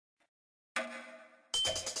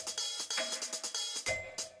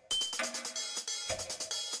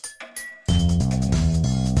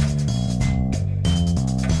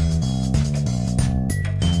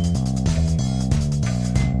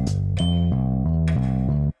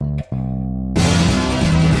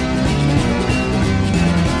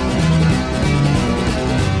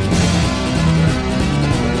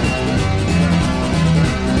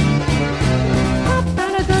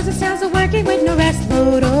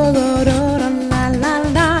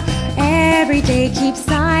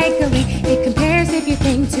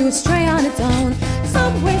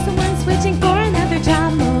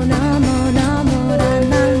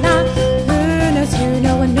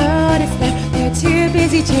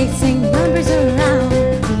busy chasing numbers around.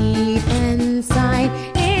 Deep inside,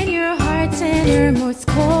 in your heart's innermost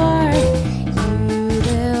core, you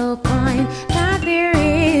will find that there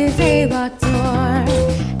is a locked door.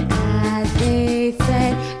 As they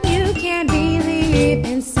said, you can't believe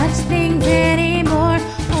in such things anymore.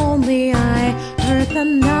 Only I heard the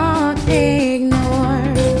knock they ignore.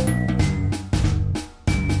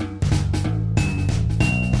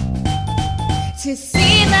 To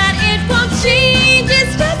see that it won't change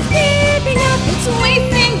is just giving up. It's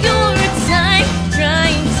wasting your time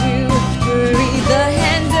trying to hurry the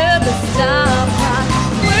hand of the stop clock.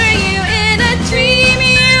 Were you in a dream?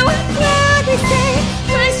 You would gladly say,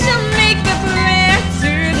 I shall make a prayer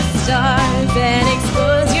to the stars and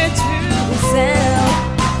expose your true self.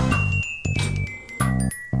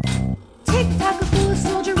 Tick-tock, a fool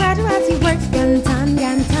soldier, Roger as he works.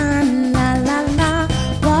 Gantan, la la la.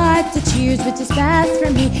 What to choose, which is best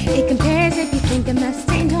for me? It compares if you think a mess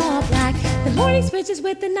stained all black. The morning switches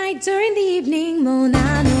with the night during the evening.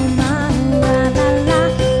 Mona, no, ma, la la la.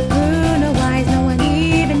 Bruno wise, no one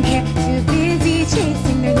even cares. Too busy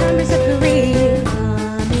chasing their numbers of career.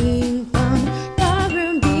 Coming from the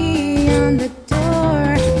room beyond the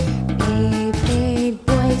door, a faint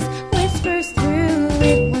voice whispers through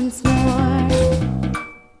it once more.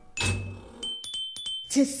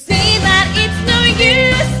 To say that it's no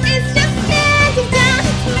use is just standing down,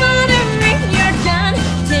 monitoring your gun,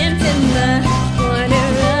 tipped in the corner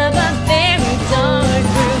of a very dark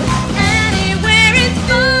room. Anywhere is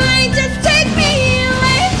fine, just take me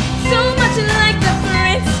away. So much like the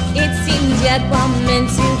prince, it seemed yet while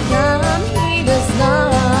meant to come, he was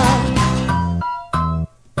lost.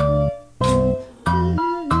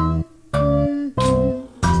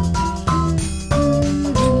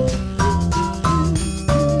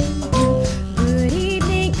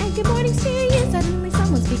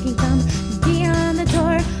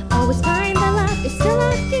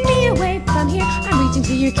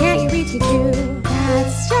 You can't reach me too.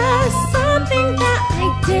 That's just something that I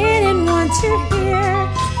didn't want to hear.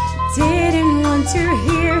 Didn't want to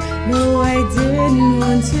hear. No, I didn't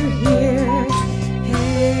want to hear.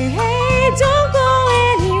 Hey, hey, don't go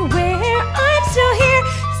anywhere. I'm still here.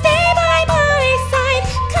 Stay by my side.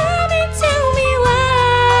 Come and tell me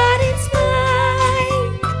what it's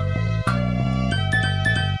like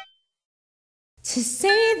to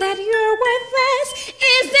say that you're worthless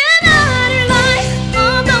is an utter lie.